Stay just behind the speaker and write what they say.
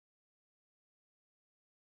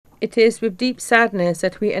It is with deep sadness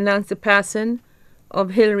that we announce the passing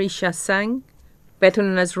of Hilary Chassang, better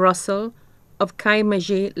known as Russell, of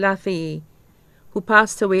Caille-Mager, Lafayette, who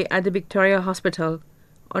passed away at the Victoria Hospital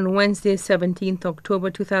on Wednesday, 17th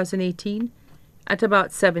October 2018 at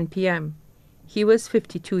about 7 p.m. He was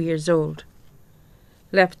 52 years old.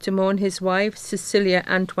 Left to mourn his wife, Cecilia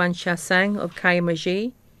Antoine Chassang of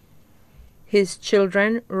Caille-Mager, his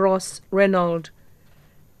children, Ross Renaud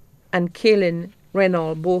and Kaylin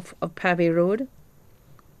Renaud, both of Pavey Road,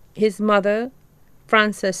 his mother,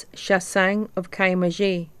 Frances Chassang of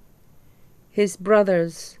Caille-Mager, his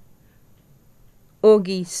brothers,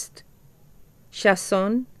 Auguste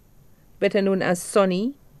Chassang, better known as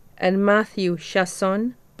Sonny, and Matthew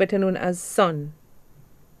Chassang, better known as Son,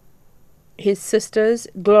 his sisters,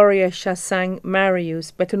 Gloria Chassang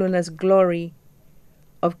Marius, better known as Glory,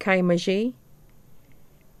 of Caille-Mager,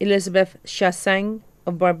 Elizabeth Chassang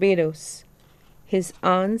of Barbados, his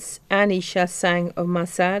aunts, Annie Chassang of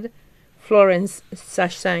Massad, Florence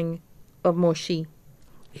Chassang of Moshi,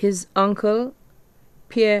 his uncle,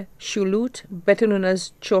 Pierre Choulout, better known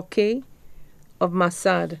as Choquet, of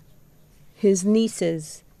Massad, his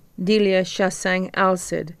nieces, Delia Chassang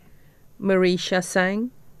Alcid, Marie Chassang,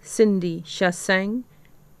 Cindy Chassang,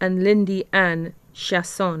 and Lindy Ann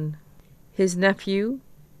Chasson, his nephew,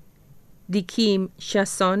 Dikim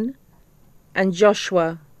Chasson, and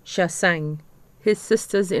Joshua Chassang, his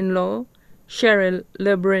sisters-in-law, Cheryl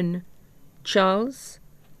Lebrun, Charles,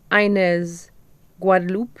 Inez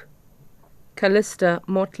Guadeloupe, Callista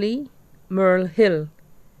Motley, Merle Hill,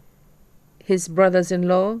 his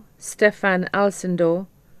brothers-in-law, Stéphane Alcindor,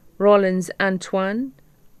 Rollins Antoine,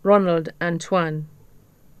 Ronald Antoine.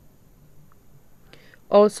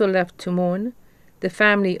 Also left to mourn the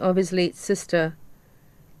family of his late sister,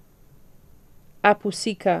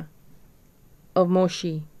 Apusika of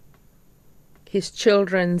Moshi, his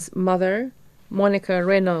children's mother, Monica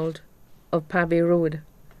Renaud of Pavey Road,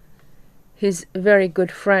 his very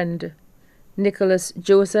good friend, Nicholas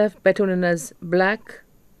Joseph, better known as Black,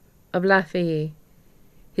 of Lafayette,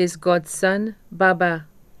 his godson, Baba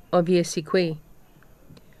of Yesikwe.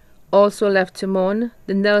 Also left to mourn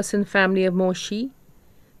the Nelson family of Moshi,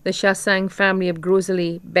 the Chassang family of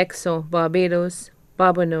Groseilliers, Bexon, Barbados,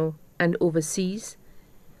 Barbonneau, and overseas,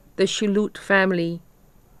 the Choulout family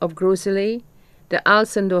of Groseilliers, the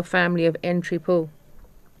Alcindor family of Entrepot.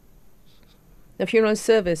 The funeral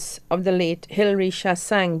service of the late Hilary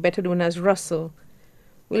Chassang, better known as Russell,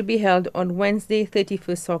 will be held on Wednesday,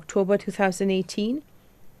 31st October 2018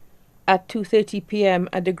 at 2:30 p.m.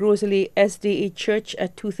 at the Groseilliers SDA Church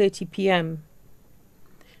at 2:30 p.m.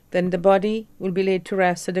 Then the body will be laid to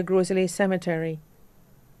rest at the Groseilliers Cemetery.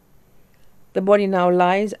 The body now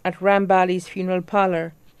lies at Rambali's Funeral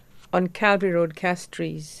Parlour on Calvary Road,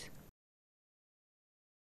 Castries.